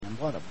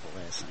what a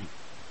blessing.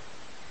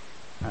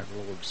 Our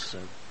Lord's so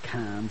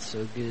kind,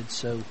 so good,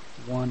 so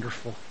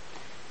wonderful.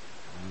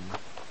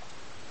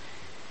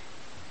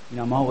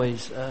 I'm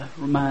always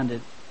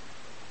reminded,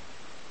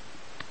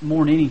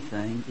 more than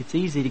anything, it's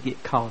easy to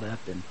get caught up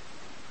in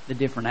the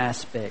different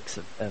aspects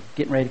of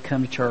getting ready to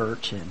come to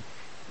church and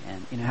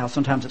how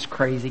sometimes it's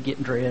crazy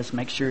getting dressed,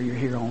 make sure you're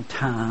here on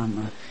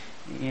time,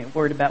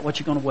 worried about what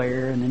you're going to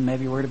wear, and then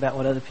maybe worried about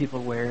what other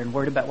people wear, and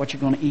worried about what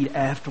you're going to eat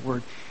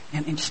afterward.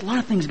 And just a lot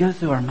of things go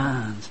through our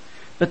minds.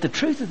 But the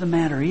truth of the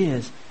matter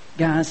is,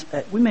 guys,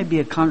 we may be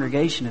a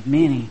congregation of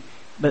many,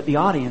 but the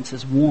audience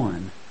is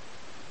one.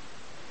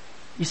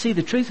 You see,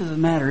 the truth of the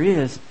matter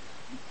is,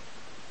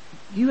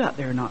 you out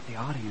there are not the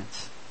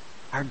audience.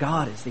 Our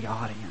God is the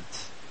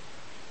audience.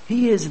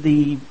 He is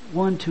the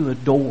one to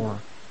adore.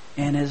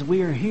 And as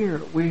we are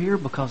here, we're here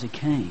because He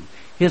came.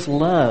 His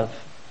love,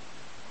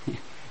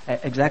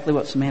 exactly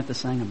what Samantha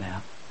sang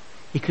about.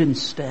 He couldn't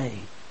stay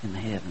in the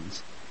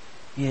heavens.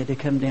 He had to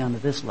come down to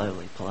this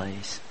lowly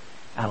place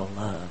out of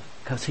love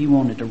because He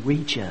wanted to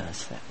reach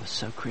us. That was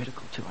so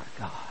critical to our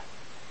God.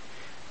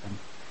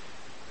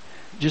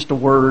 Just a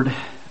word,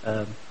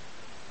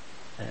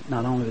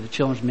 not only with the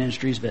children's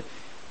ministries, but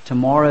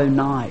tomorrow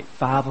night,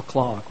 5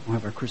 o'clock, we'll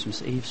have our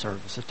Christmas Eve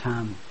service, a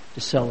time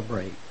to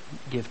celebrate,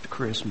 gift to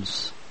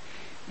Christmas.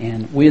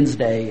 And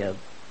Wednesday,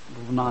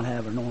 we will not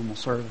have our normal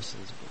services,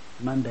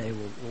 but Monday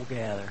we'll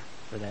gather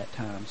for that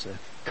time. So I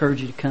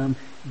encourage you to come,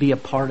 be a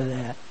part of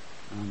that.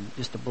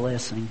 Just a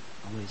blessing,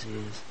 always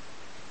is.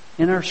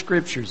 In our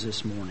scriptures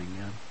this morning,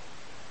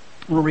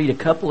 we'll read a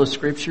couple of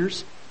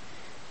scriptures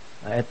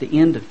at the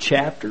end of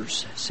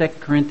chapters, 2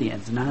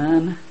 Corinthians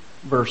 9,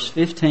 verse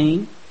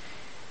 15.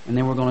 And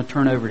then we're going to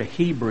turn over to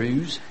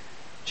Hebrews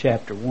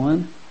chapter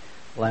 1,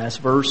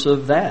 last verse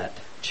of that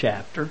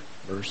chapter,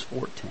 verse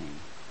 14.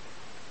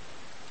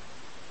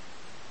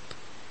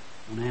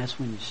 I want to ask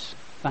when you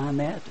find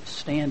that to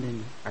stand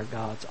in our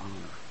God's honor.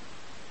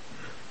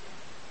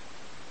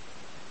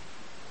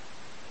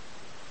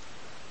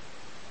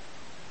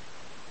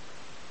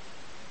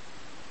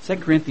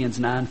 Second Corinthians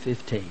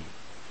 9:15.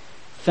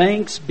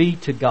 Thanks be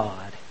to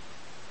God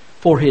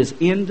for His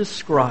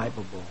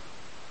indescribable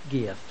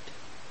gift.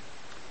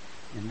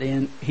 And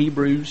then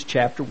Hebrews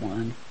chapter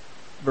 1,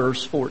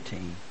 verse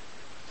 14.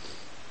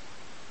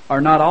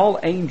 Are not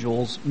all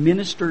angels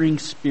ministering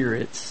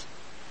spirits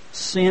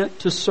sent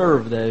to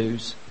serve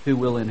those who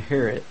will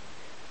inherit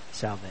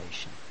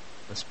salvation?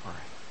 Let's pray.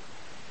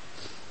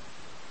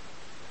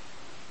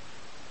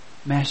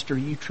 Master,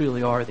 You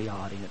truly are the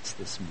audience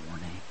this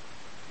morning.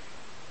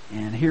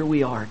 And here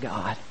we are,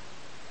 God.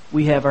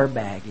 We have our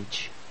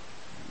baggage.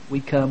 We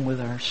come with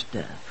our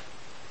stuff.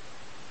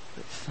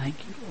 But thank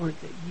You, Lord,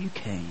 that You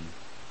came.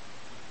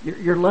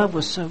 Your love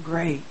was so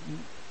great.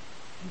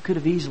 You could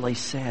have easily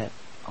sat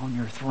on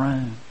Your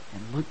throne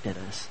and looked at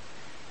us.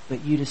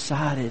 But You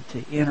decided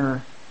to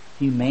enter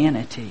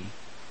humanity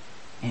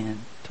and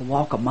to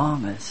walk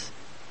among us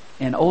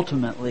and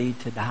ultimately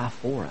to die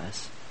for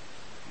us.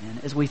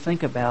 And as we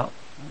think about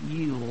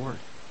You, Lord,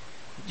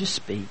 just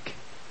speak.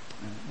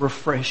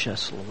 Refresh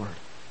us, Lord.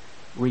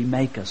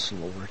 Remake us,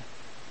 Lord.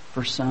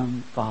 For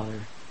some,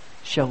 Father,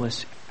 show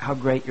us how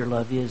great Your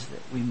love is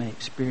that we may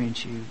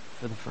experience You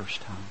for the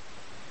first time.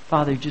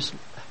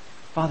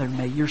 Father,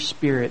 may Your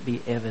Spirit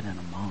be evident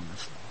among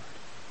us,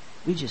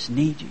 Lord. We just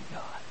need You,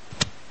 God.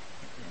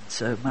 And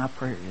so my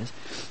prayer is,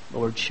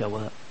 Lord, show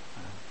up,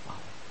 Father.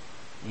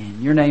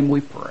 In Your name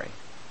we pray. Amen.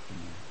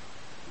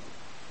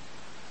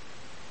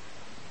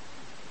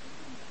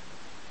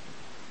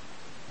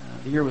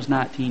 The year was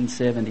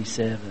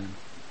 1977,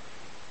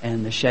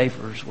 and the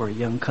Schaefers were a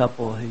young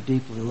couple who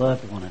deeply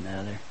loved one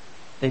another.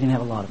 They didn't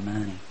have a lot of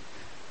money.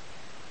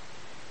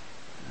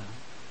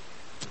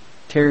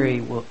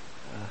 Terry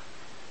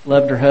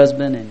loved her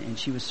husband, and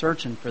she was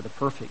searching for the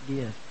perfect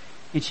gift.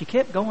 And she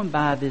kept going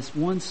by this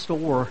one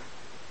store,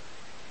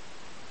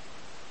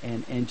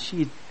 and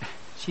she'd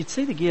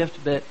see the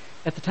gift, but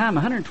at the time,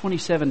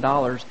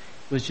 $127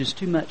 was just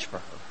too much for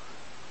her.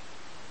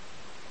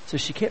 So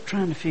she kept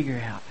trying to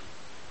figure out,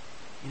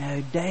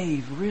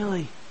 Dave,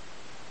 really,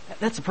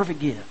 that's a perfect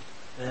gift,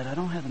 but I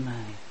don't have the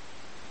money.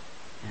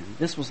 And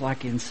this was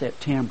like in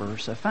September,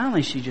 so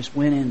finally she just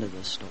went into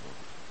the store.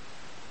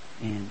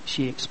 And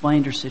she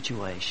explained her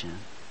situation.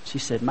 She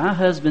said, my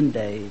husband,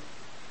 Dave,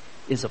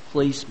 is a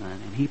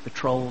policeman, and he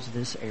patrols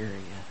this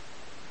area.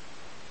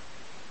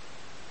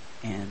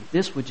 And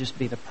this would just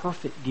be the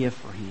perfect gift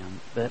for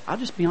him. But I'll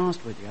just be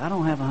honest with you, I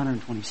don't have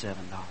 $127.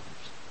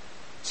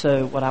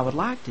 So what I would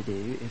like to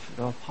do, if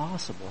at all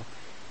possible,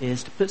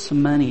 is to put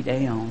some money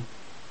down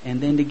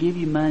and then to give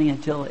you money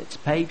until it's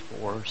paid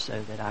for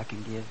so that I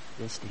can give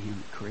this to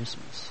him at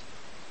Christmas.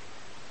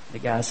 The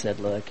guy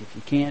said, look, if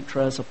you can't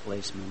trust a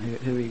policeman,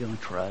 who are you going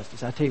to trust? He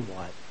said, I tell you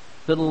what,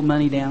 put a little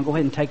money down, go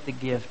ahead and take the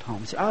gift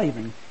home. He said, I'll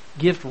even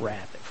gift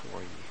wrap it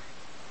for you.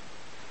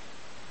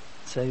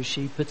 So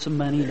she put some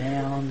money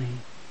down, he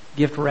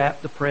gift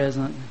wrapped the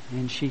present,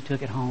 and she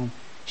took it home.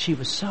 She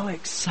was so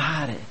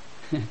excited.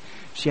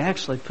 She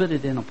actually put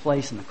it in a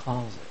place in the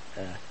closet.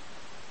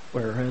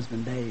 where her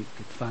husband Dave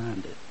could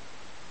find it.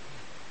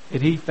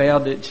 And he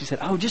found it, and she said,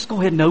 "Oh, just go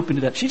ahead and open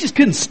it up." She just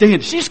couldn't stand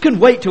it. She just couldn't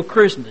wait till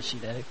Christmas, she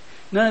did.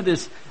 None of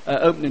this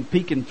opening,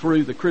 peeking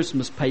through the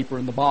Christmas paper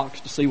in the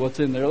box to see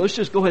what's in there. Let's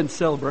just go ahead and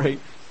celebrate.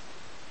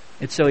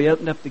 And so he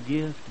opened up the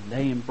gift, and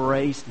they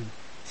embraced, and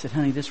he said,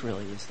 "Honey, this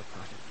really is the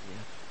perfect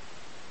gift."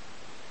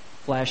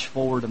 Flash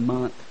forward a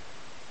month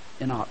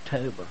in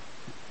October.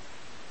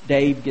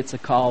 Dave gets a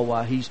call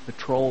while he's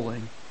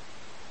patrolling,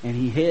 and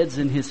he heads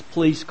in his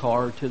police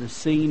car to the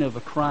scene of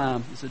a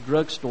crime. It's a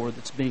drugstore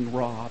that's being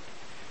robbed.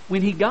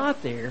 When he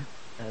got there,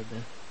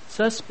 the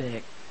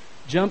suspect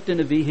jumped in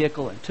a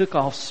vehicle and took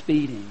off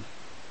speeding.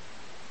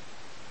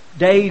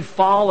 Dave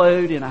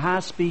followed in a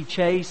high-speed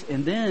chase,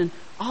 and then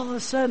all of a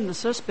sudden the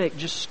suspect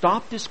just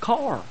stopped his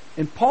car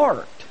and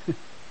parked.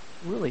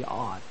 Really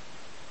odd.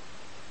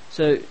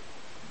 So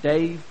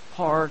Dave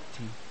parked.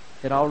 He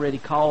had already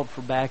called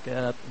for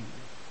backup,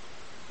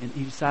 and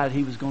he decided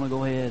he was going to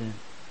go ahead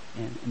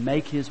and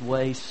make his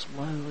way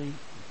slowly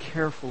and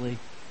carefully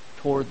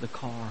toward the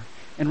car.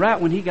 And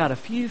right when he got a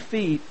few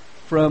feet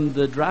from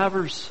the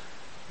driver's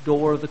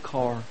door of the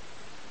car,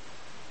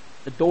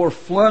 the door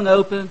flung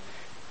open.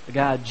 The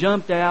guy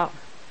jumped out,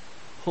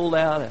 pulled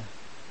out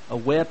a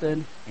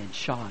weapon, and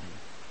shot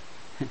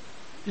him.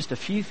 Just a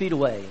few feet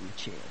away in the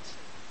chest.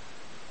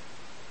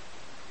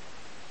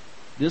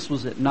 This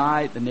was at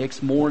night. The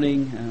next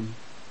morning,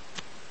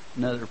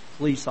 another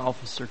police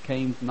officer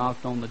came,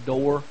 knocked on the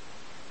door,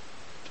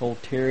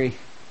 told Terry,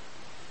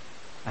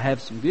 "I have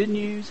some good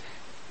news,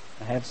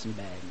 I have some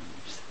bad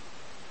news.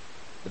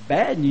 The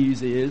bad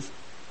news is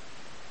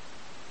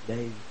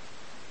Dave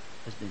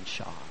has been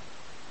shot.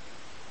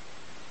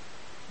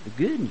 The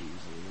good news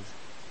is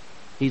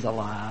he's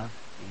alive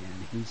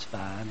and he's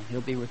fine, and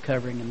he'll be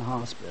recovering in the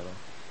hospital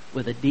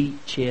with a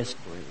deep chest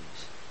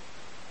bruise."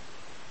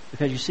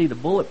 Because you see, the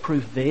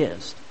bulletproof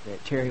vest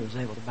that Terry was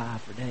able to buy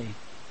for Dave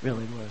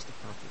really was the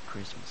perfect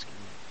Christmas gift.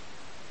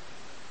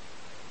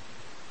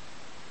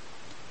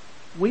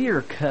 We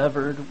are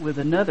covered with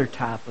another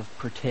type of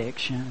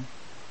protection,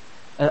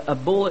 a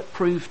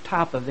bulletproof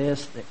type of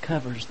vest that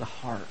covers the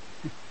heart,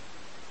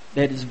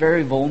 that is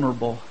very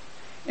vulnerable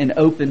and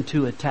open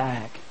to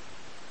attack.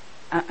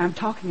 I'm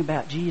talking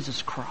about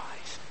Jesus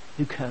Christ,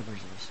 who covers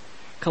us.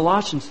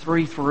 Colossians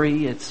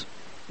 3:3, it's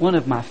one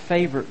of my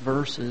favorite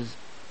verses.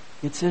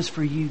 It says,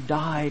 "For you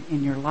died,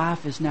 and your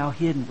life is now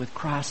hidden with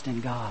Christ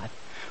in God."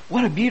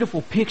 What a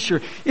beautiful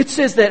picture. It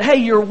says that, hey,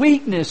 your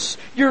weakness,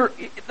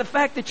 the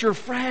fact that you're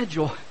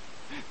fragile,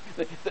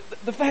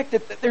 the fact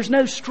that there's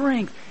no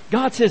strength,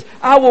 God says,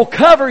 "I will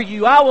cover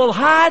you, I will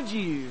hide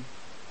you,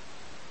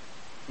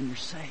 and you're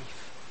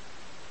safe."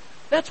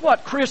 That's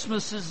what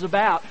Christmas is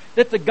about.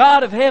 That the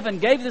God of heaven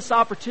gave this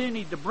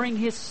opportunity to bring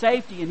His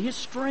safety and His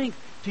strength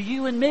to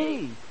you and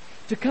me,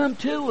 to come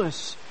to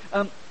us.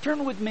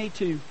 Turn with me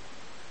to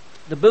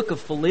the book of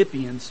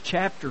Philippians,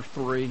 chapter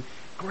 3.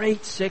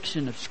 Great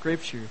section of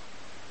Scripture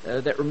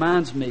that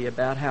reminds me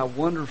about how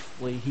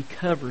wonderfully He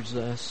covers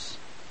us.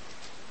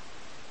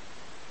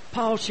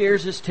 Paul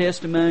shares his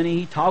testimony.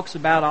 He talks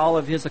about all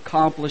of his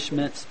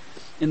accomplishments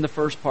in the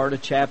first part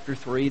of chapter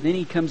 3. Then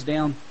he comes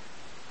down,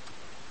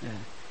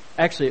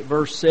 actually at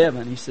verse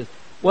 7, he says,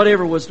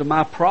 "Whatever was to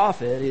my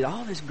profit,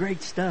 all this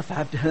great stuff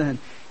I've done,"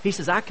 he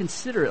says, "I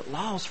consider it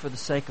loss for the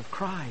sake of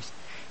Christ."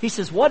 He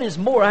says, "What is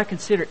more, I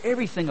consider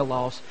everything a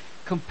loss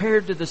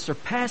compared to the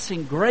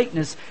surpassing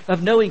greatness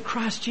of knowing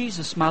Christ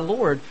Jesus my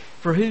Lord,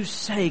 for whose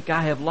sake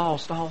I have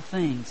lost all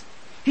things."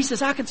 He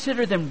says, "I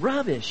consider them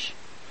rubbish,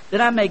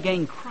 that I may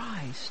gain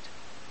Christ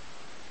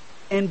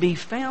and be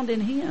found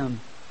in Him,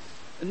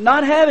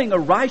 not having a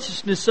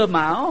righteousness of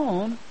my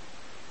own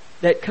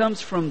that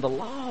comes from the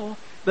law,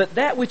 but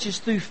that which is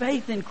through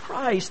faith in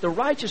Christ, the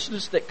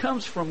righteousness that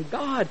comes from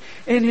God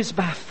and is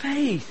by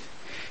faith."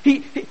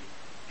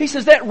 He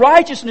says, that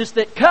righteousness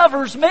that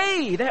covers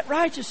me, that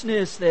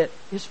righteousness that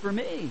is for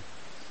me.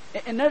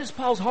 And notice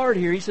Paul's heart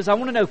here. He says, "I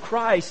want to know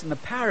Christ and the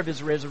power of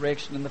His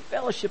resurrection and the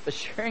fellowship of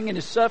sharing in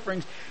His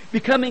sufferings,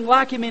 becoming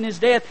like Him in His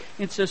death,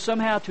 and so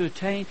somehow to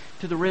attain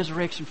to the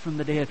resurrection from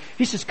the dead."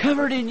 He says,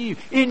 "Covered in you,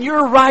 in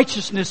your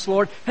righteousness,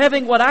 Lord,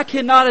 having what I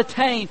cannot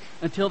attain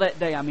until that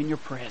day I'm in your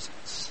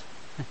presence."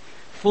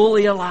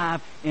 Fully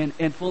alive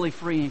and fully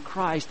free in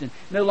Christ, and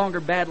no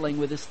longer battling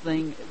with this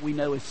thing we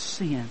know as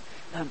sin.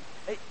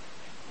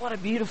 What a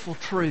beautiful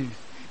truth.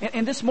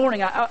 And this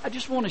morning, I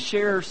just want to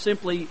share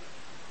simply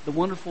the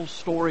wonderful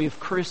story of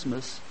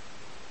Christmas.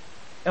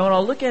 And when I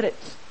look at it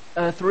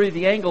through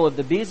the angle of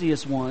the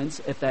busiest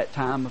ones at that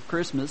time of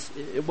Christmas,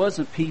 it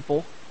wasn't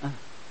people.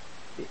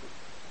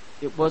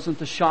 It wasn't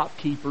the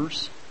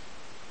shopkeepers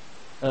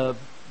of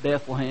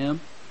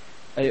Bethlehem.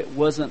 It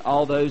wasn't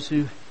all those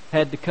who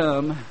had to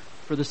come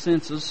for the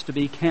census to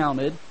be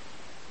counted.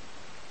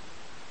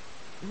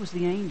 It was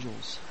the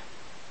angels.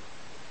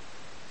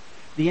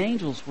 The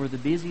angels were the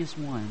busiest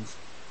ones.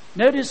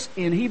 Notice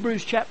in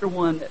Hebrews chapter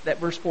 1, that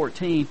verse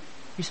 14,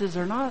 he says,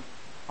 "Are not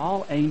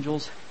all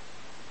angels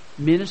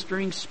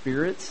ministering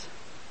spirits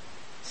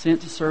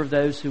sent to serve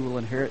those who will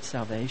inherit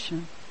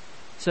salvation?"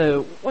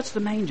 So, what's the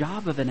main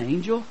job of an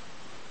angel?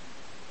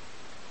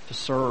 to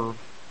serve.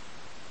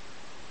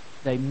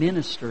 They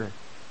minister.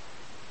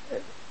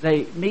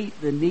 They meet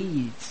the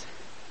needs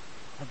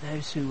of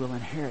those who will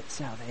inherit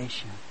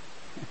salvation.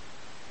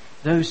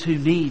 Those who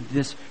need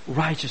this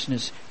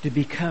righteousness to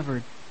be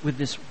covered with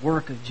this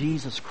work of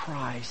Jesus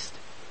Christ.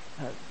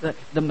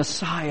 The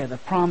Messiah, the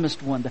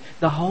promised one,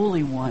 the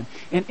Holy One.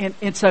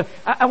 And so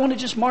I want to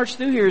just march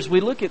through here as we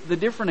look at the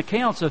different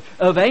accounts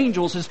of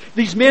angels as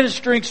these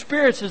ministering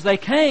spirits as they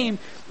came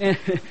and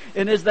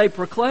as they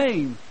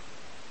proclaimed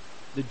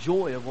the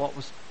joy of what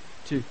was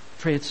to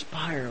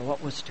transpire,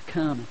 what was to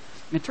come.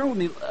 And turn with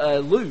me,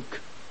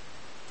 Luke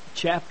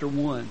chapter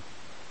 1.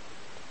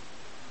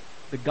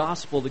 The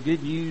Gospel, the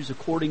Good News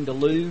according to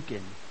Luke.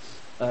 And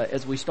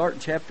as we start in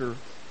chapter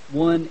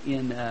 1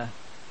 in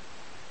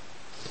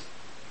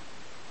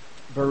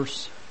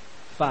verse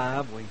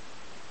 5,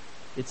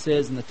 it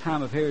says, in the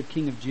time of Herod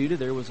king of Judah,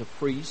 there was a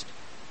priest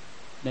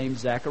named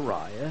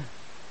Zechariah.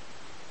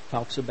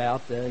 Talks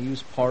about he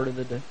was part of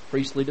the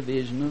priestly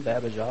division of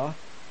Abijah.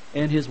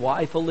 And his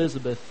wife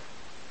Elizabeth,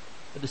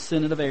 a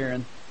descendant of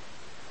Aaron.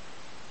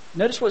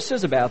 Notice what it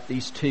says about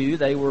these two.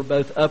 They were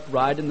both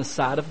upright in the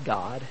sight of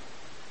God.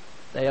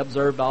 They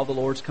observed all the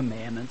Lord's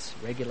commandments,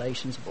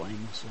 regulations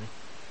blamelessly.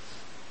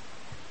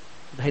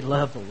 They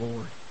loved the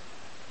Lord.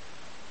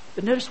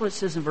 But notice what it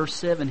says in verse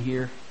 7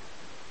 here.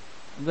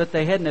 That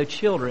they had no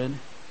children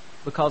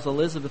because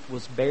Elizabeth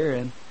was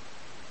barren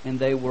and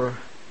they were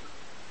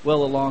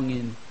well along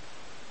in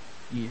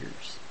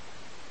years.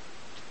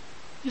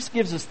 Just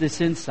gives us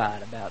this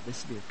insight about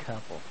this dear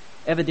couple.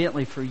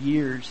 Evidently for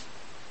years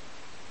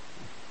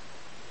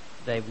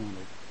they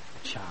wanted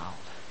a child.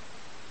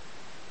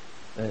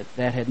 But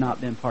that had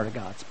not been part of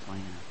God's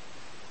plan.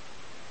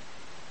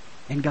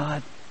 And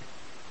God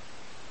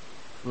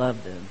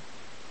loved them,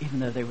 even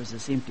though there was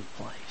this empty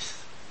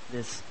place,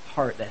 this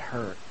heart that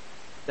hurt.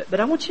 But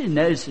I want you to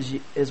notice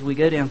as we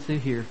go down through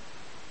here,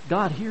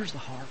 God hears the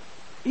heart.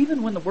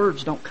 Even when the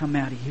words don't come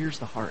out, He hears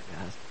the heart,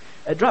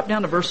 guys. Drop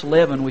down to verse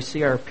 11, we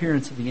see our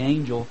appearance of the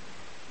angel.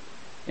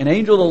 An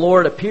angel of the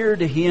Lord appeared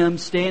to him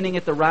standing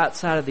at the right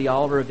side of the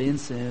altar of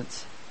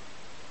incense.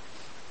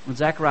 When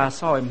Zechariah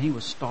saw him, he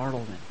was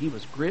startled and he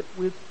was gripped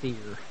with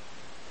fear.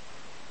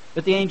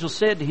 But the angel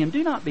said to him,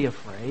 "Do not be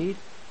afraid."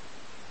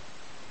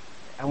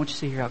 I want you to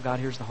see here how God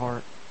hears the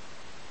heart.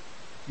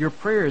 Your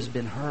prayer has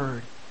been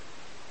heard.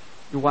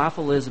 Your wife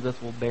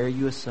Elizabeth will bear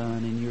you a son,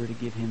 and you are to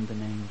give him the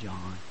name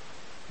John.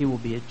 He will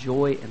be a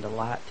joy and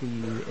delight to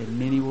you, and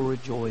many will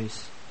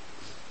rejoice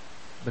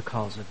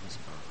because of his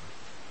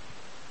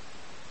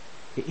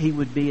birth. He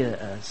would be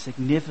a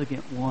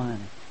significant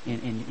one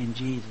in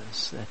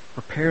Jesus,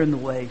 preparing the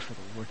way for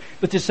the Lord.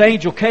 But this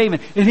angel came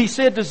and he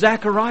said to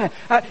Zechariah,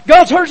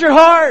 God's heard your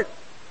heart.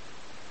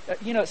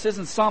 It says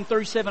in Psalm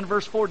 37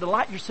 verse 4,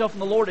 delight yourself in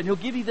the Lord and He'll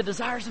give you the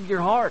desires of your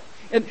heart.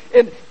 And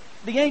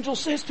the angel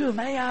says to him,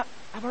 hey,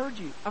 I've heard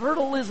you. I've heard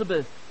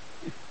Elizabeth.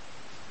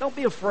 Don't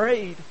be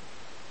afraid.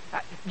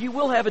 You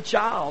will have a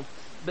child.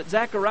 But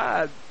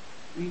Zechariah,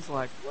 he's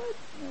like, what?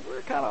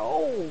 We're kind of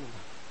old.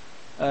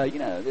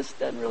 This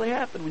doesn't really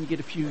happen when you get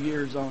a few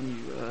years on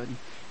you.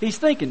 He's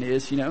thinking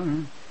this,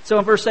 So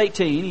in verse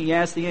 18, he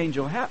asked the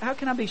angel, how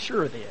can I be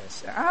sure of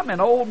this? I'm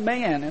an old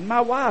man and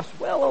my wife's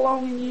well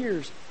along in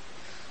years.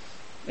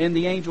 And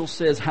the angel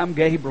says, I'm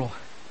Gabriel.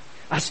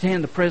 I stand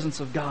in the presence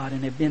of God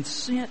and have been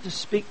sent to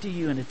speak to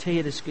you and to tell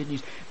you this good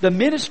news. The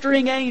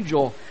ministering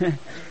angel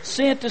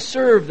sent to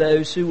serve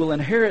those who will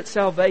inherit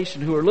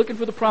salvation, who are looking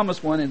for the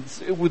promised one, and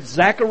with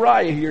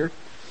Zechariah here.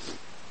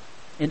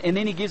 And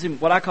then he gives him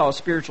what I call a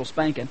spiritual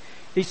spanking.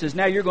 He says,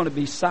 now you're going to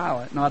be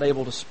silent, not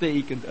able to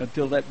speak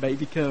until that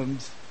baby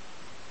comes.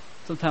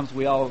 Sometimes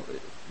we all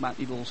might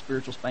need a little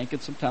spiritual spanking.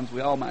 Sometimes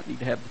we all might need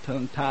to have the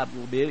tongue tied a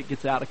little bit. It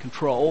gets out of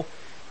control.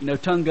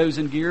 Tongue goes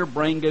in gear,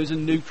 brain goes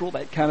in neutral,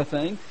 that kind of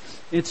thing.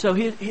 And so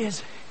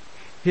his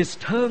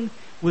tongue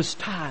was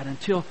tied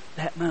until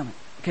that moment.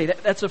 Okay,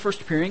 that's the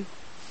first appearing.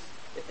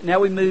 Now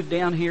we move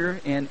down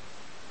here and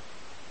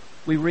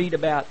we read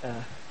about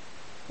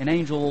an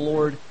angel of the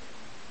Lord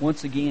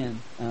once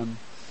again.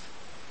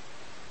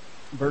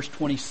 Verse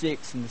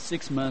 26, in the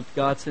 6th month,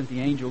 God sent the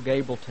angel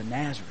Gabriel to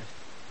Nazareth,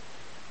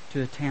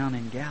 to a town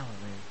in Galilee,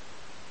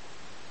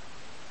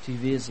 to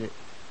visit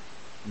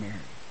Mary.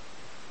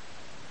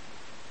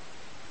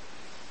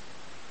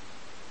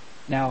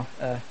 Now,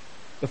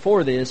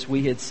 before this,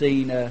 we had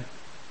seen.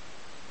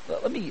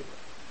 Let me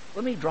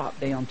drop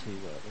down to.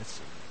 Let's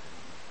see.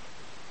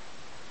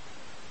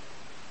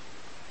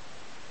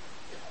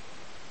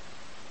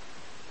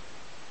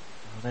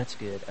 Oh, that's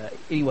good.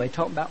 Anyway,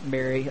 talking about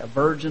Mary, a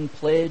virgin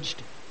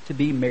pledged to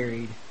be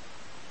married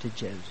to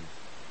Joseph.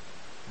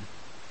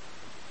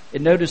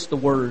 And notice the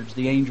words.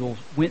 The angel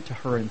went to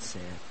her and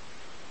said,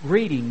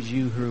 "Greetings,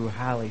 you who are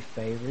highly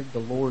favored. The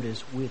Lord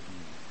is with you."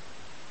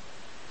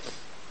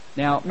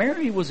 Now,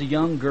 Mary was a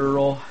young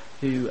girl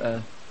who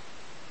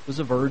was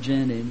a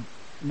virgin, and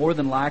more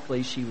than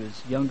likely she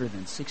was younger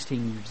than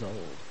 16 years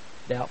old.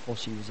 Doubtful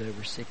she was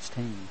over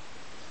 16.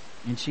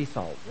 And she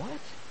thought, what?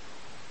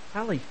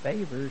 Highly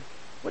favored?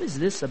 What is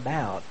this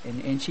about?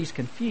 And she's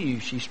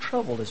confused. She's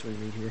troubled as we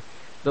read here.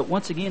 But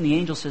once again, the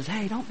angel says,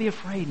 hey, don't be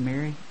afraid,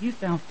 Mary. You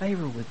found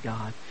favor with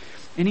God.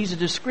 And he's a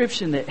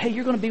description that, hey,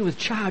 you're going to be with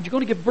child. You're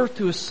going to give birth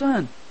to a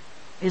son.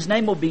 His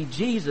name will be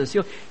Jesus.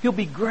 He'll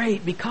be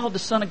great, be called the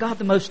Son of God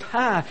the Most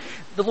High.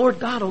 The Lord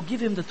God will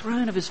give him the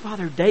throne of his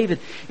father David,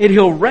 and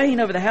he'll reign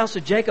over the house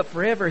of Jacob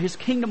forever. His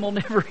kingdom will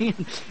never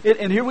end.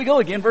 And here we go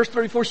again, verse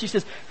 34. She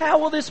says, how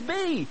will this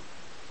be,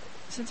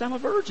 since I'm a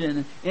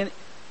virgin? And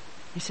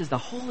he says, the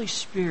Holy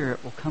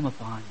Spirit will come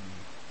upon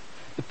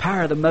you. The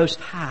power of the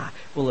Most High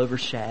will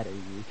overshadow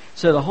you.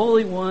 So the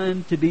Holy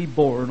One to be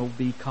born will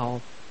be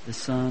called the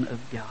Son of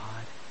God.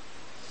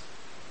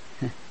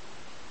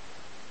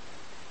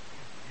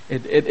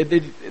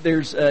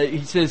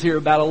 He says here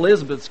about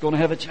Elizabeth's going to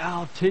have a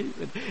child too.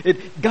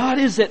 God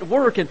is at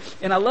work.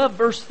 And I love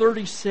verse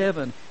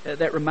 37,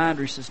 that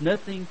reminder. He says,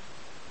 nothing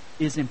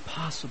is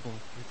impossible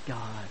with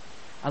God.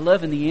 I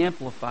love in the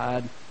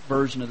Amplified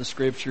version of the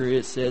Scripture,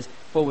 it says,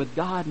 for with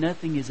God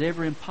nothing is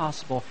ever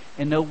impossible,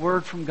 and no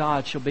word from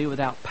God shall be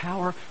without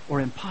power or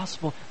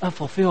impossible of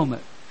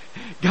fulfillment.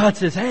 God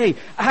says, hey,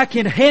 I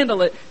can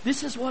handle it.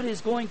 This is what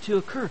is going to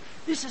occur.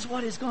 This is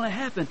what is going to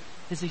happen,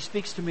 as He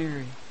speaks to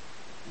Mary,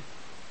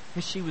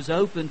 as she was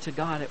open to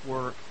God at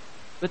work.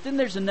 But then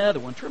there's another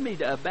one. Turn me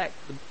back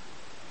to the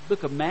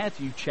book of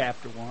Matthew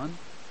chapter 1.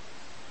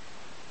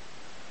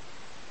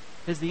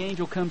 As the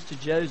angel comes to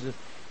Joseph.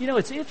 You know,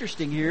 it's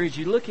interesting here as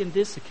you look in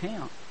this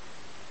account.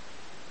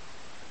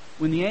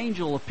 When the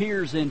angel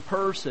appears in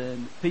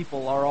person,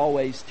 people are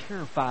always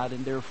terrified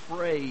and they're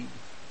afraid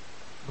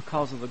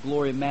because of the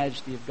glory and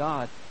majesty of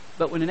God.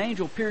 But when an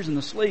angel appears in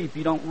the sleep,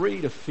 you don't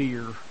read of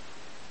fear.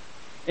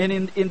 And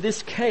in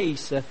this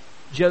case,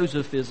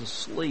 Joseph is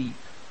asleep.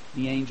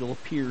 The angel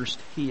appears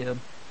to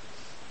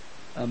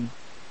him.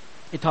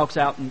 It talks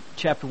out in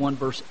chapter 1,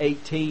 verse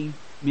 18,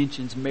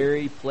 mentions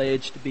Mary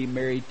pledged to be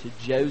married to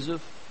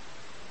Joseph.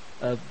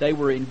 They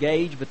were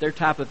engaged, but their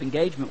type of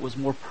engagement was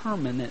more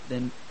permanent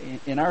than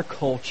in our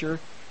culture.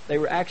 They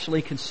were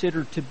actually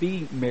considered to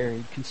be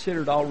married,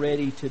 considered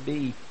already to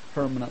be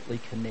permanently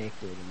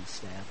connected and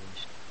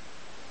established.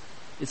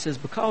 It says,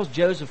 because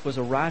Joseph was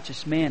a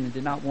righteous man and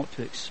did not want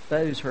to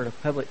expose her to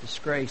public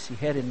disgrace, he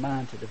had in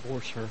mind to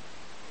divorce her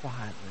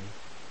quietly.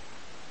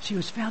 She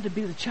was found to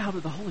be the child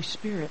of the Holy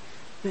Spirit,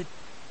 but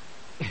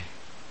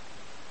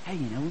hey,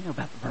 we know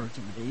about the birds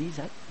and the bees.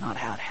 That's not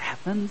how it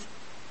happens.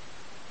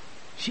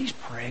 She's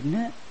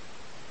pregnant.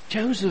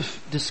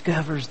 Joseph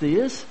discovers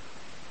this,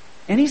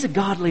 and he's a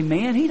godly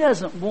man. He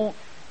doesn't want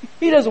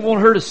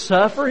her to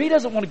suffer. He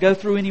doesn't want to go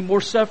through any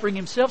more suffering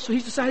himself, so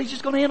he's decided he's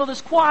just going to handle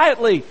this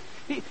quietly.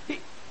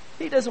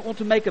 He doesn't want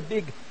to make a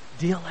big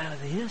deal out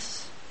of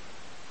this.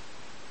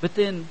 But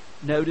then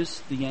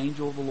notice the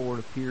angel of the Lord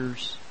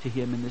appears to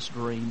him in this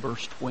dream,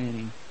 verse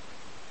 20.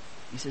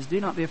 He says, do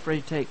not be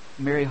afraid to take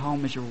Mary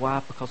home as your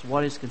wife, because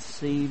what is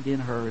conceived in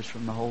her is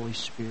from the Holy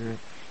Spirit.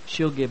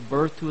 She'll give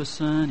birth to a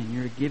son, and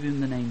you're to give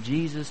him the name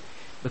Jesus,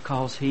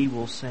 because he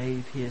will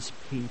save his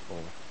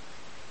people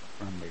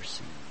from their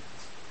sins.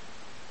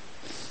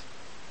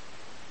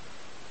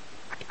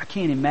 I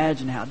can't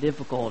imagine how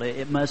difficult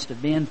it must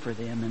have been for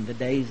them in the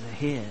days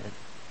ahead.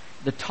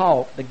 The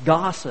talk, the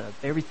gossip,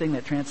 everything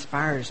that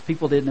transpires,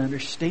 people didn't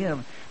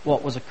understand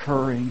what was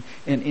occurring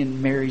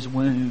in Mary's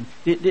womb.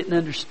 Didn't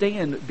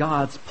understand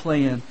God's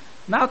plan.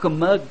 Malcolm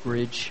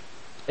Muggeridge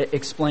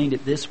explained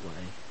it this way,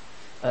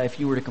 if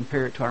you were to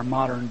compare it to our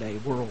modern day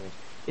world,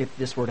 if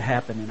this were to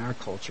happen in our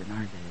culture, in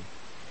our day.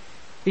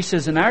 He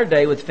says, in our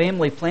day, with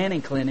family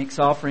planning clinics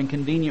offering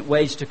convenient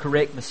ways to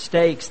correct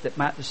mistakes that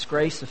might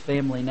disgrace a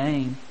family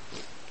name,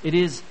 it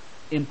is,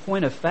 in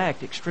point of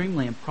fact,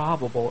 extremely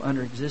improbable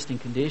under existing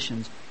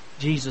conditions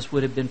Jesus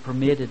would have been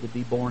permitted to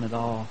be born at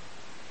all.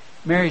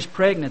 Mary's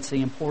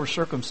pregnancy in poor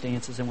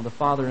circumstances and with a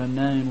father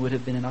unknown would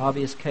have been an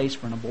obvious case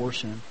for an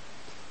abortion.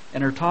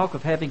 And her talk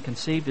of having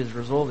conceived as a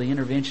result of the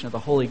intervention of the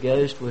Holy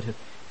Ghost would have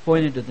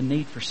pointed to the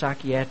need for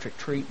psychiatric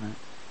treatment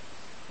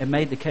and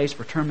made the case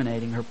for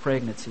terminating her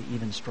pregnancy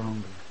even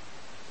stronger.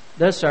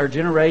 Thus, our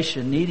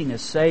generation, needing a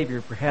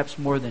Savior perhaps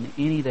more than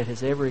any that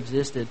has ever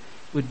existed,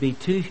 would be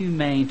too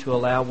humane to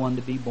allow one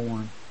to be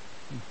born.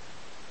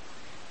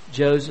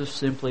 Joseph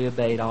simply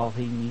obeyed all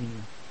he knew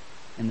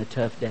in the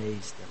tough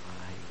days that lie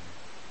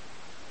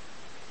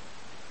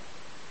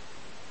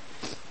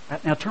here.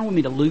 Now turn with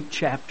me to Luke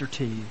chapter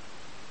 2. Of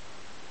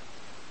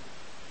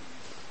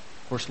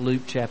course,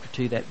 Luke chapter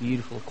 2, that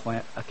beautiful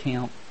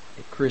account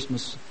at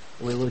Christmas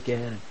we look at,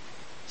 and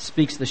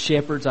speaks of the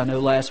shepherds. I know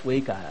last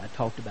week I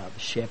talked about the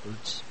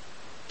shepherds.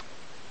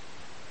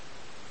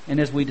 And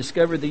as we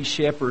discover these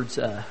shepherds,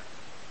 it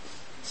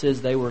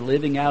says they were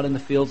living out in the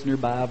fields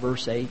nearby,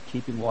 verse 8,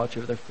 keeping watch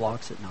over their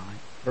flocks at night.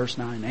 Verse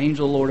 9, an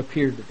angel of the Lord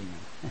appeared to them.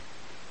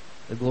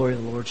 The glory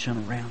of the Lord shone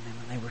around them,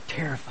 and they were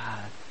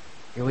terrified.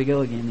 Here we go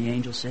again. The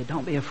angel said,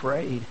 don't be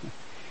afraid.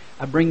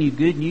 I bring you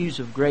good news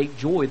of great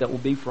joy that will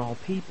be for all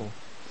people.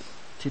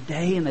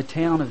 Today in the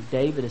town of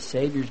David, a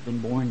Savior has been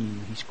born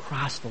you. He's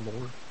Christ the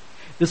Lord.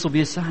 This will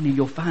be a sign to you.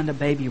 You'll find a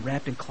baby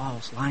wrapped in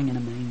cloths, lying in a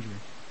manger.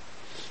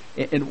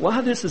 And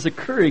while this is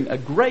occurring, a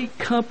great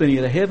company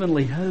of the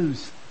heavenly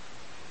host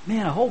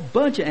man, a whole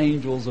bunch of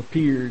angels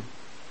appeared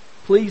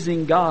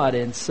pleasing God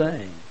and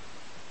sang.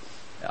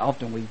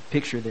 Often we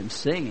picture them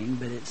singing,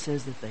 but it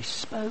says that they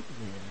spoke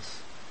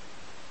this.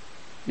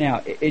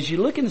 Now, as you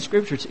look in the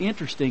Scripture, it's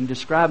interesting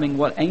describing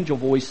what angel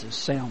voices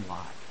sound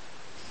like.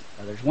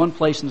 There's one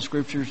place in the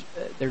Scriptures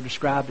they're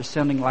described as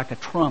sounding like a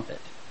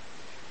trumpet.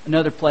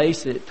 Another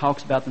place it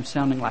talks about them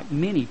sounding like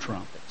many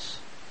trumpets.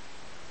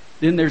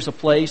 Then there's a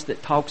place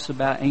that talks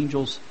about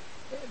angels,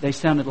 they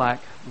sounded like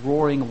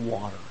roaring of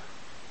water.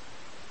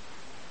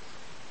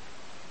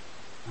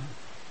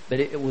 But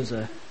it was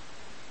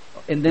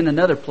and then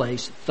another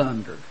place,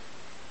 thunder.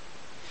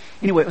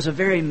 Anyway, it was a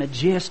very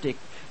majestic,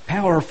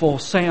 powerful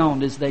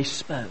sound as they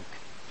spoke.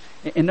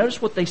 And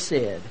notice what they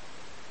said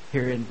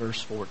here in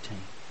verse 14.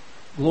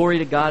 Glory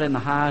to God in the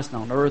highest,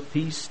 and on earth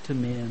peace to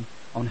men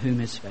on whom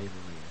His favor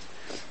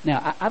is.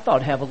 Now, I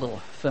thought I'd have a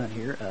little fun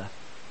here.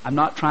 I'm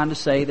not trying to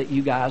say that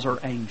you guys are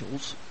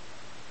angels,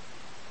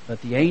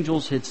 but the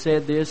angels had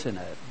said this in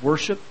a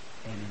worship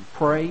and in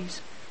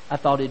praise. I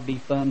thought it'd be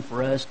fun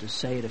for us to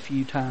say it a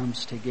few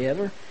times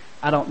together.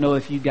 I don't know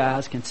if you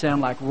guys can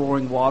sound like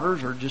roaring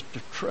waters or just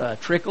a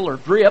trickle or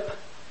drip,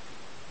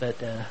 but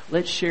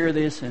let's share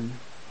this in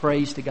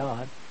praise to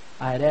God.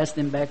 I had asked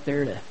them back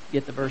there to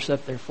get the verse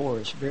up there for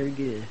us. Very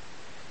good.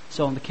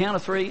 So on the count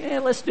of three,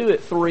 let's do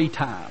it 3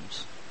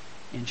 times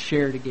and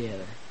share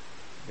together.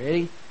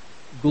 Ready?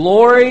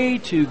 Glory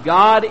to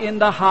God in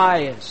the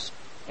highest,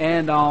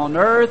 and on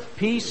earth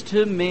peace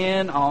to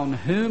men on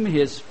whom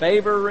His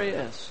favor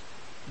rests.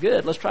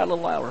 Good. Let's try a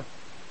little louder.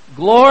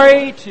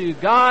 Glory to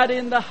God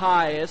in the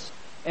highest,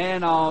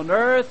 and on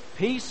earth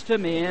peace to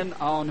men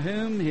on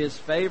whom His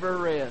favor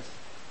rests.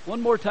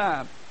 One more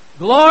time.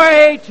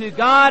 Glory to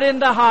God in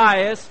the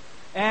highest,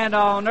 and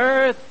on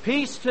earth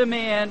peace to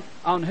men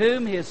on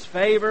whom His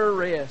favor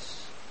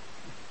rests.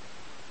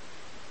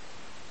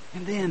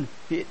 And then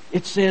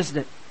it says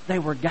that they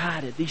were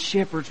guided, these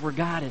shepherds were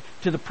guided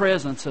to the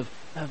presence of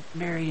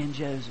Mary and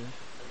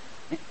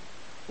Joseph.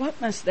 What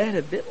must that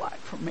have been like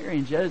for Mary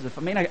and Joseph?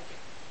 I mean,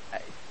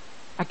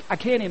 I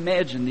can't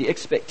imagine the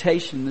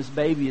expectation this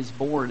baby is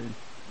born.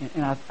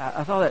 And I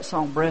thought that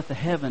song, Breath of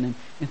Heaven,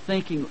 and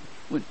thinking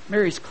when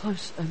Mary's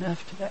close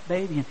enough to that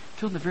baby and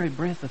feeling the very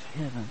breath of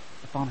heaven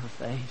upon her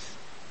face.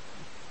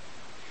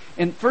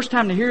 And first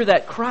time to hear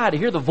that cry, to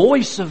hear the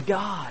voice of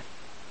God.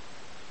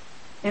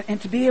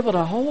 And to be able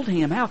to hold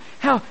Him.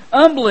 How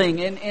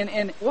humbling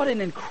and what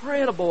an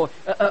incredible,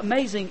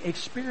 amazing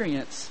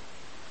experience.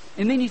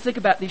 And then you think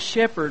about these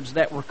shepherds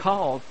that were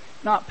called.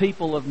 Not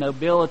people of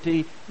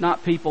nobility,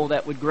 not people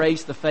that would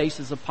grace the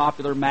faces of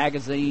popular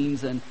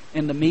magazines and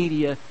the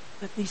media,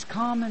 but these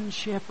common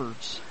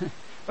shepherds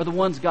are the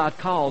ones God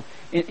called.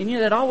 And you know,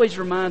 that always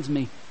reminds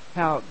me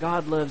how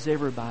God loves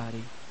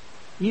everybody.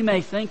 You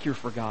may think you're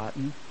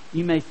forgotten.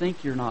 You may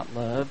think you're not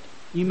loved.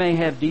 You may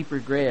have deep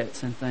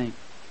regrets and think,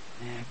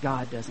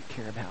 God doesn't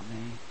care about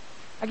me.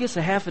 I guess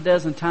a half a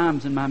dozen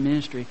times in my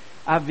ministry,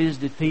 I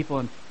visited people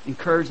and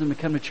encouraged them to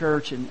come to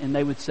church, and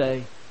they would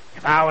say,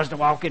 if I was to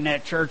walk in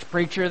that church,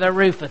 preacher, the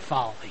roof would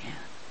fall in.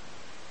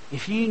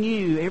 If you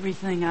knew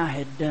everything I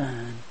had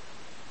done.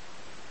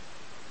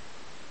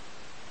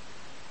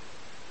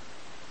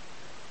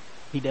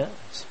 He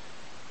does.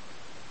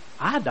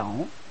 I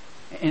don't.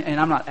 And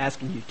I'm not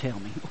asking you to tell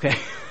me, okay?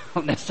 I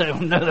don't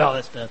necessarily know all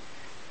that stuff.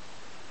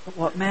 But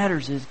what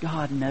matters is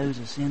God knows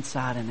us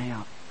inside and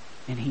out,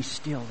 and He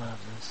still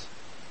loves us.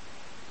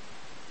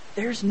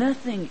 There's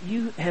nothing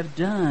you have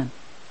done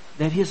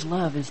that His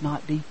love is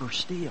not deeper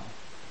still.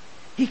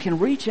 He can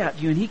reach out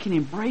to you and He can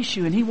embrace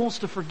you and He wants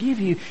to forgive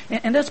you.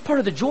 And that's part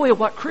of the joy of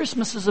what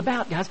Christmas is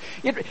about, guys.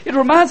 It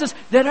reminds us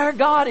that our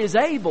God is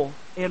able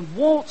and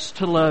wants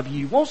to love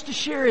you, wants to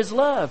share His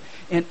love.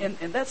 And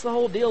that's the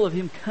whole deal of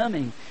Him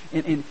coming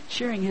and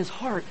sharing His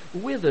heart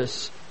with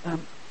us.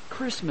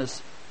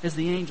 Christmas, as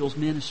the angels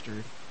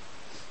ministered.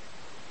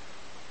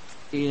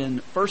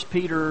 In 1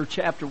 Peter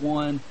chapter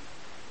 1,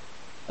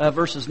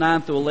 verses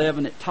 9 through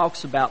 11, it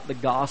talks about the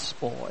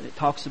gospel, and it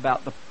talks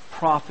about the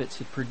prophets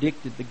that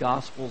predicted the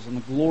gospels and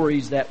the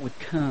glories that would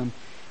come.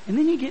 And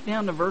then you get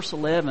down to verse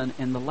 11,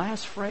 and the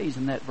last phrase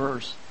in that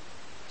verse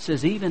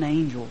says, even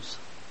angels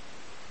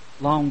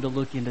long to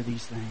look into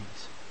these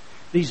things.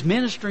 These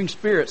ministering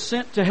spirits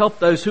sent to help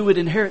those who would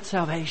inherit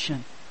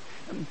salvation.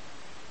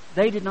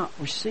 They did not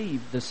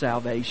receive the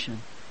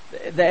salvation.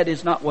 That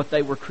is not what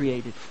they were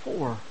created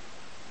for.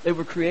 They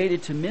were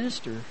created to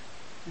minister.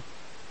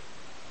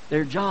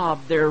 Their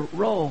job, their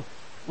role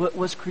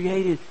was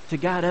created to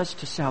guide us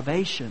to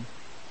salvation.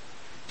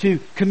 To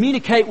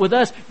communicate with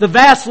us the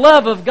vast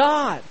love of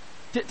God.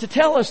 To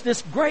tell us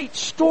this great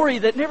story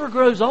that never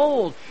grows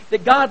old.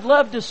 That God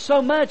loved us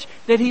so much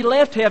that He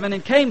left heaven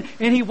and came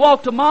and He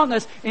walked among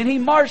us and He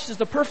marched as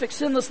the perfect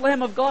sinless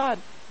Lamb of God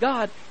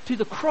to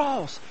the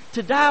cross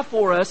to die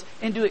for us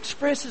and to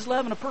express His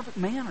love in a perfect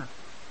manner.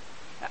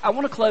 I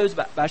want to close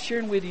by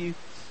sharing with you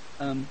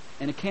an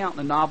account in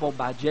a novel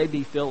by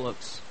J.B.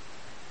 Phillips,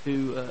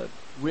 who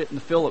written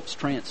the Phillips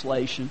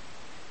translation,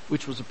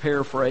 which was a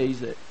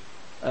paraphrase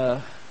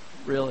that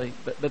really,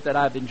 but that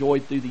I've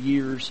enjoyed through the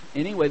years.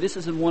 Anyway, this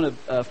is in one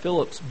of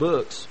Philip's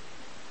books.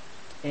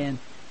 And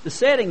the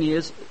setting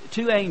is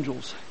two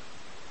angels,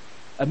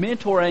 a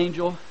mentor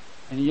angel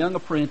and a young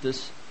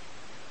apprentice.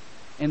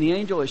 And the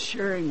angel is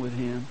sharing with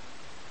him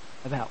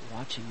about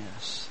watching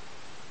us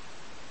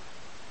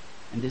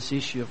and this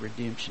issue of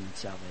redemption and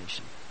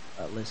salvation.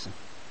 Listen.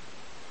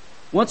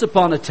 Once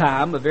upon a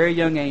time, a very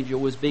young angel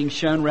was being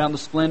shown around the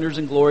splendors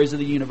and glories of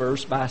the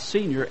universe by a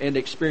senior and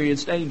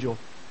experienced angel.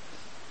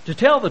 To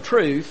tell the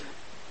truth,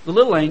 the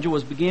little angel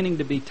was beginning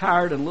to be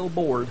tired and a little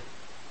bored.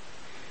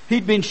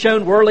 He'd been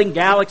shown whirling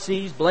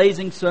galaxies,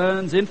 blazing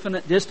suns,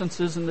 infinite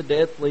distances in the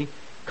deathly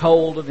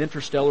cold of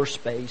interstellar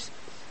space.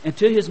 And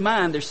to his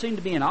mind, there seemed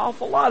to be an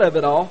awful lot of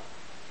it all.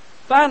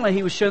 Finally,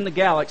 he was shown the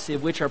galaxy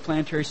of which our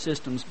planetary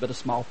system's but a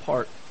small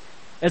part.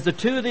 As the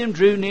two of them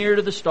drew near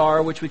to the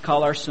star which we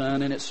call our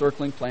sun and its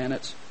circling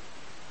planets,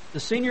 the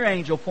senior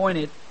angel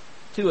pointed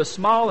to a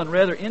small and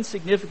rather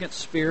insignificant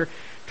sphere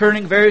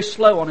turning very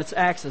slow on its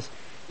axis.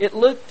 It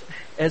looked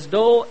as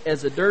dull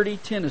as a dirty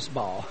tennis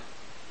ball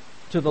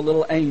to the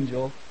little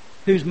angel,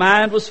 whose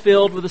mind was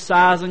filled with the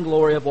size and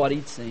glory of what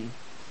he'd seen.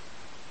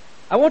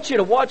 "I want you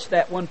to watch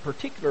that one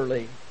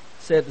particularly,"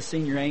 said the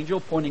senior angel,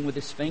 pointing with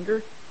his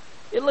finger.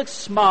 "It looks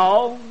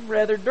small and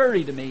rather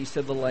dirty to me,"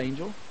 said the little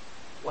angel.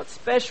 "What's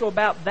special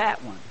about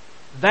that one?"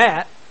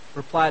 "That,"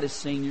 replied his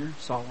senior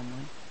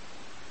solemnly,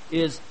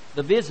 "is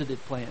the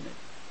visited planet."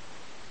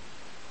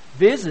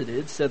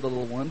 "Visited?" said the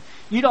little one.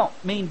 "You don't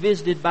mean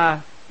visited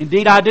by..."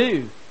 "Indeed I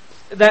do.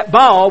 That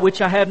ball, which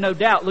I have no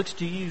doubt looks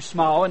to you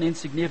small and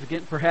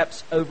insignificant,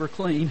 perhaps over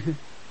clean,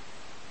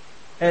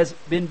 has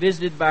been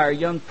visited by our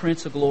young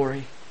Prince of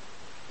Glory."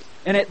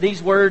 And at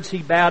these words he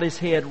bowed his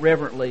head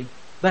reverently.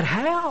 "But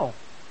how?"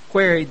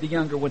 queried the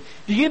younger one.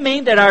 "Do you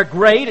mean that our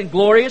great and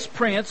glorious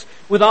Prince,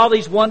 with all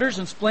these wonders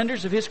and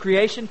splendors of his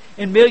creation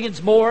and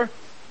millions more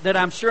that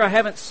I'm sure I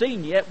haven't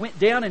seen yet, went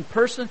down in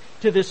person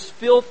to this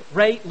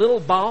filth-rate little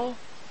ball?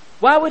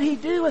 Why would he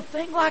do a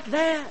thing like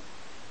that?"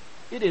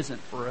 "It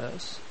isn't for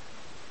us,"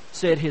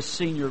 said his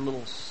senior a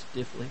little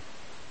stiffly.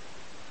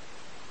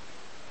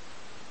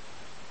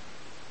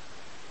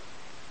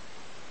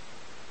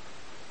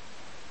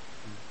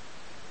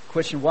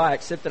 Question why,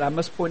 except that I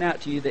must point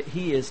out to you that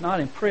he is not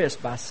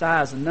impressed by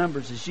size and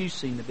numbers as you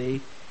seem to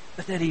be,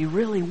 but that he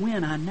really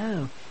went, I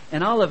know,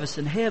 and all of us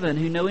in heaven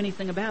who know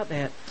anything about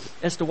that.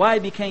 As to why he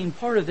became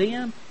part of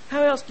them,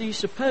 how else do you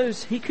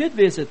suppose he could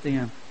visit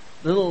them?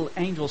 The little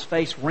angel's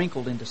face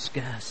wrinkled in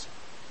disgust.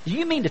 "Do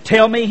you mean to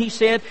tell me," he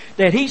said,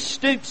 "that he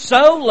stooped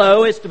so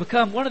low as to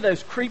become one of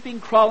those creeping,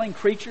 crawling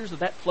creatures of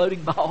that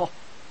floating ball?"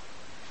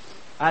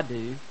 "I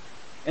do.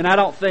 And I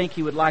don't think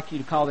he would like you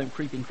to call them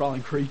creeping,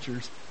 crawling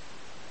creatures."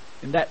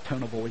 In that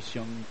tone of voice,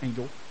 young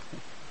angel.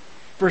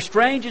 "For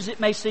strange as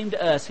it may seem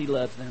to us, he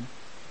loves them.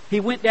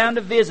 He went down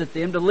to visit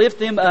them, to lift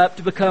them up,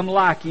 to become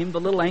like him." The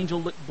little angel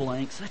looked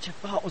blank. Such a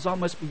thought was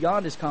almost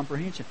beyond his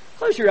comprehension.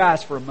 "Close your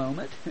eyes for a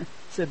moment,"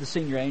 said the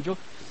senior angel,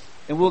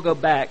 "and we'll go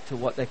back to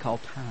what they call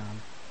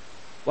time."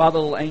 While the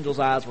little angel's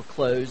eyes were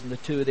closed and the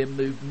two of them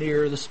moved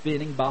nearer the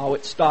spinning ball,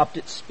 it stopped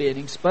its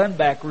spinning, spun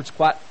backwards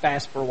quite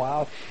fast for a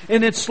while,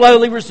 and then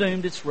slowly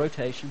resumed its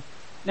rotation.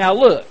 "Now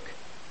look."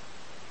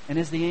 And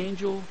as the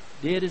angel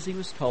did as he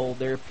was told,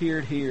 there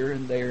appeared here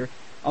and there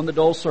on the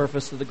dull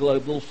surface of the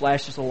globe little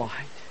flashes of light,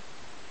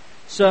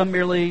 some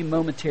merely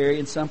momentary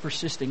and some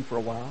persisting for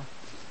a while.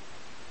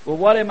 "Well,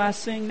 what am I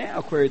seeing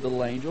now?" queried the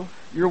little angel.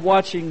 "You're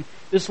watching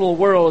this little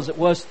world as it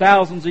was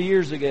thousands of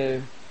years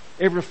ago.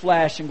 Every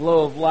flash and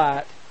glow of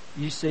light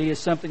you see is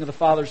something of the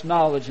Father's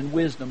knowledge and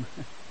wisdom.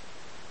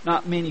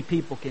 Not many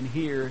people can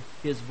hear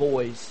his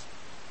voice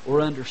or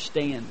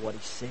understand what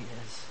he says."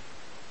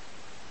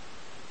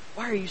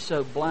 "Why are you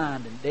so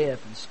blind and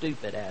deaf and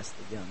stupid?" asked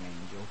the young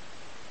angel.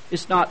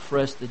 "It's not for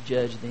us to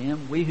judge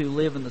them. We who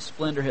live in the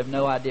splendor have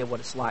no idea what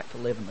it's like to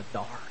live in the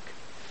dark.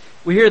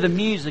 We hear the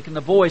music and the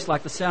voice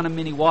like the sound of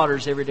many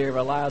waters every day of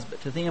our lives,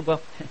 but to them,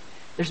 well,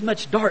 there's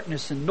much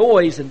darkness and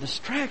noise and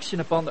distraction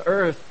upon the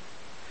earth.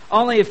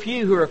 Only a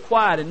few who are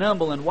quiet and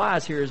humble and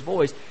wise hear his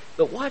voice.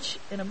 But watch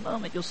in a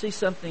moment, you'll see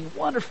something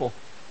wonderful."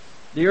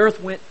 The earth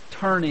went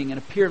turning and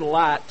appeared a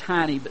light,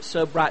 tiny but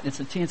so bright in its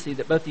intensity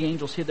that both the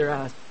angels hid their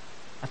eyes.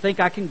 "I think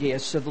I can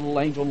guess," said the little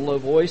angel in a low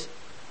voice.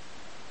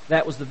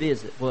 "That was the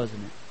visit,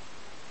 wasn't it?"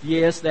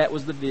 "Yes, that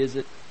was the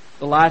visit.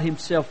 The light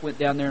himself went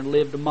down there and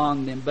lived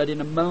among them. But in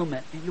a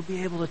moment, and you'll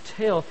be able to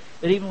tell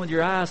that even with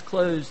your eyes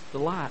closed, the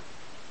light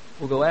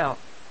will go out."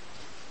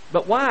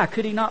 "But why?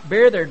 Could he not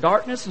bear their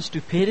darkness and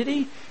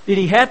stupidity? Did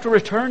he have to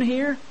return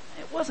here?"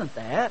 "It wasn't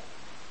that,"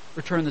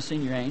 returned the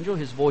senior angel,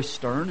 his voice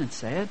stern and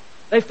sad.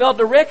 "They failed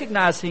to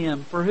recognize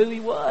him for who he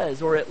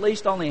was, or at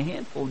least only a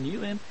handful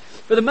knew him.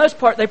 For the most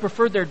part, they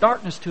preferred their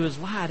darkness to his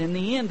light. In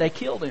the end, they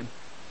killed him.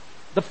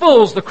 The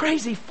fools, the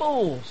crazy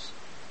fools.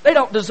 They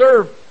don't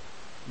deserve..."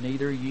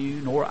 Neither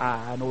you nor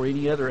I nor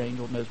any other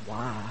angel knows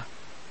why.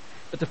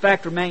 But the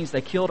fact remains,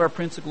 they killed our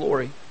Prince of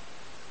Glory.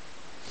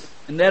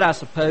 And that, I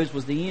suppose,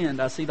 was the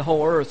end. I see the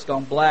whole earth's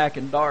gone black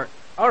and dark.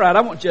 All right,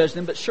 I won't judge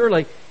them, but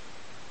surely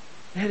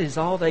that is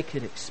all they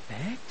could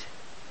expect.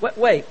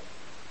 Wait.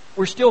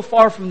 We're still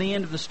far from the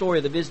end of the story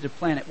of the visited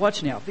planet.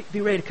 Watch now.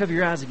 Be ready to cover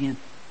your eyes again.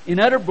 In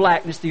utter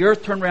blackness, the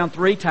earth turned around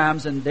 3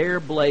 times, and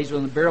there blazed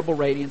with unbearable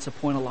radiance a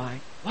point of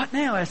light. What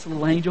now? Asked the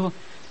little angel.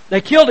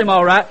 They killed him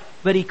all right,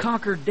 but he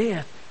conquered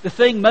death. The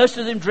thing most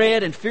of them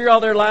dread and fear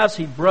all their lives,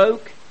 he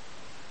broke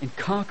and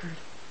conquered.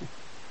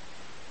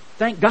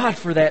 Thank God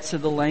for that,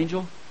 said the little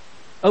angel.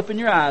 Open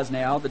your eyes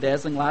now. The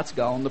dazzling light's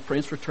gone. The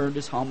prince returned to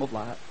his home of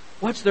light.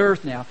 Watch the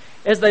earth now.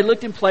 As they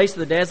looked in place of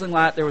the dazzling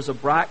light, there was a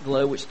bright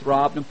glow which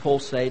throbbed and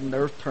pulsated, and the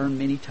earth turned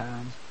many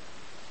times.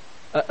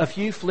 A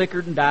few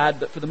flickered and died,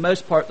 but for the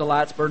most part the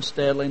lights burned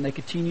steadily, and they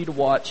continued to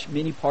watch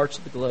many parts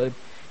of the globe.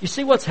 You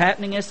see what's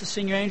happening, asked the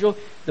senior angel?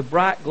 The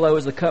bright glow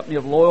is the company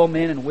of loyal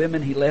men and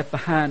women he left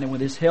behind, and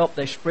with his help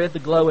they spread the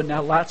glow, and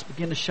now lights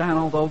begin to shine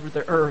all over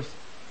the earth.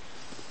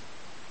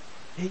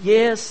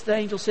 Yes, the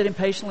angel said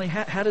impatiently.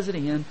 How does it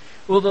end?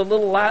 Will the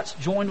little lights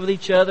join with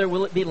each other?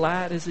 Will it be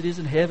light as it is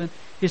in heaven?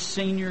 His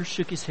senior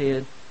shook his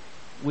head.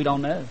 We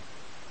don't know.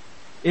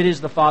 It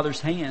is the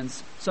Father's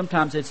hands.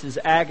 Sometimes it's His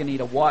agony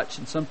to watch,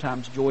 and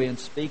sometimes joy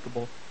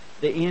unspeakable.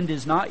 The end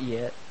is not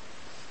yet.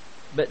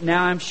 But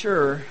now I'm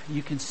sure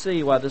you can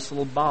see why this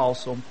little ball is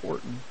so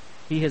important.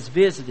 He has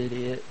visited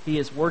it. He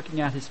is working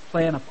out His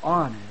plan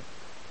upon it.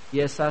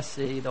 Yes, I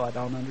see, though I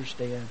don't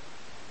understand.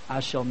 I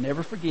shall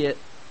never forget.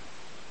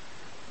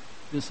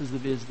 This is the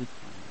visited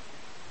planet.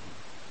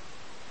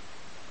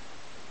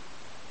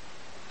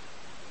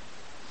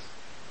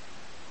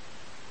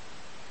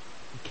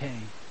 Okay.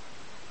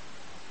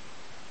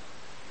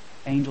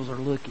 Angels are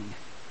looking.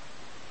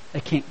 They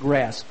can't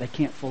grasp. They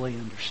can't fully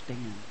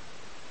understand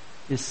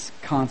this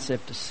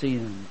concept of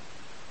sin,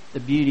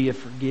 the beauty of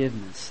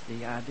forgiveness,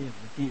 the idea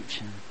of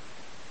redemption.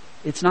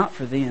 It's not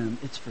for them.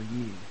 It's for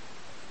you.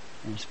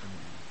 And it's for me.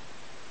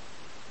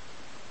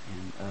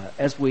 And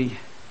as we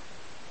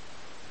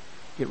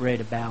get ready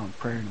to bow in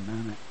prayer in a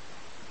moment,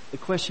 the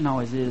question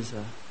always is,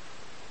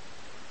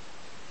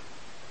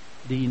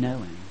 do you know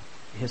Him?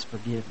 His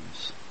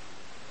forgiveness,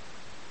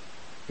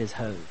 His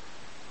hope.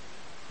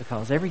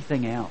 Because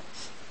everything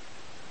else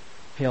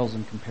pales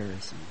in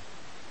comparison.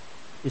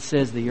 It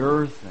says the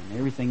earth and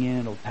everything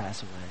in it will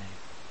pass away,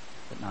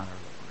 but not our Lord.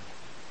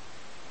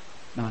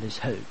 Not His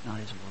hope, not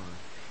His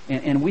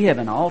word. And we have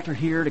an altar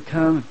here to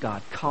come if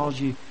God calls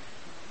you.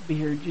 Be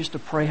here just to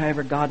pray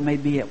however God may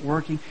be at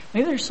working.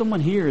 Maybe there's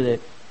someone here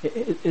that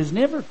has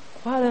never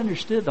quite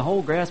understood the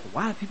whole grasp of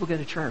why do people go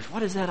to church?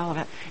 What is that all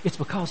about? It's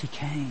because He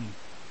came.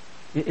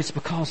 It's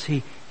because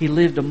He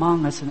lived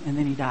among us and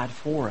then He died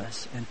for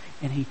us.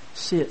 And He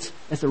sits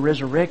as the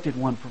resurrected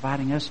one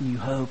providing us new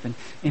hope. And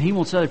He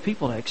wants other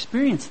people to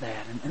experience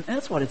that. And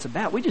that's what it's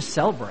about. We just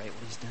celebrate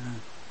what He's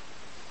done.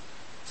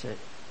 So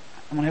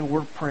I'm going to have a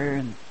word of prayer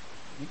and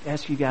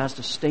ask you guys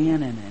to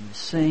stand and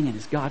sing. And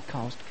as God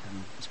calls to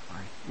come, let's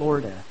pray.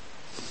 Lord,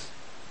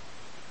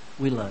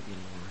 we love You,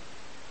 Lord.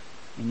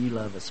 And You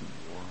love us more.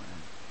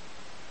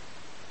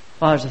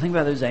 Father, as I think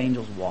about those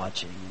angels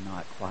watching and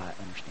not quite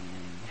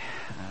understanding,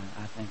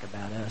 I think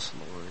about us,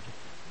 Lord.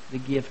 The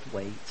gift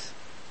waits.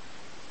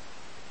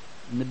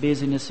 In the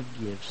busyness of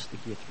gifts, the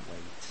gift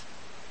waits.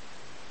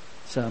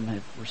 Some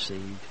have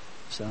received,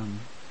 some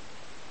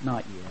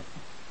not yet.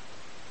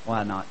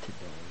 Why not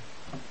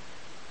today?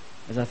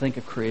 As I think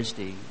of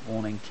Christy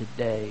wanting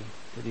today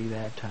to be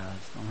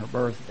baptized on her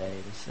birthday,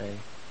 to say,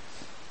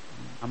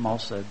 I'm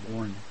also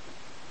born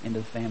into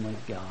the family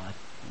of God.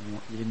 I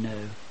want you to know,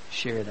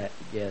 share that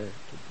together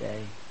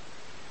today.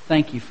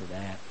 Thank You for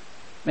that.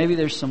 Maybe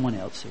there's someone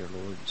else here,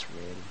 Lord, that's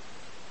ready.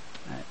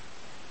 Right.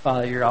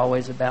 Father, You're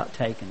always about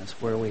taking us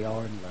where we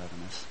are and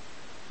loving us.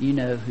 You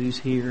know who's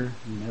here.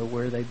 You know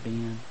where they've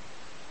been.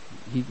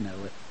 You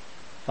know it.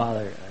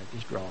 Father,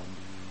 just draw them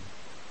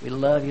to You. We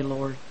love You,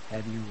 Lord.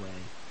 Have Your way.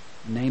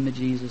 In the name of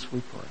Jesus,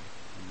 we pray.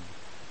 Amen.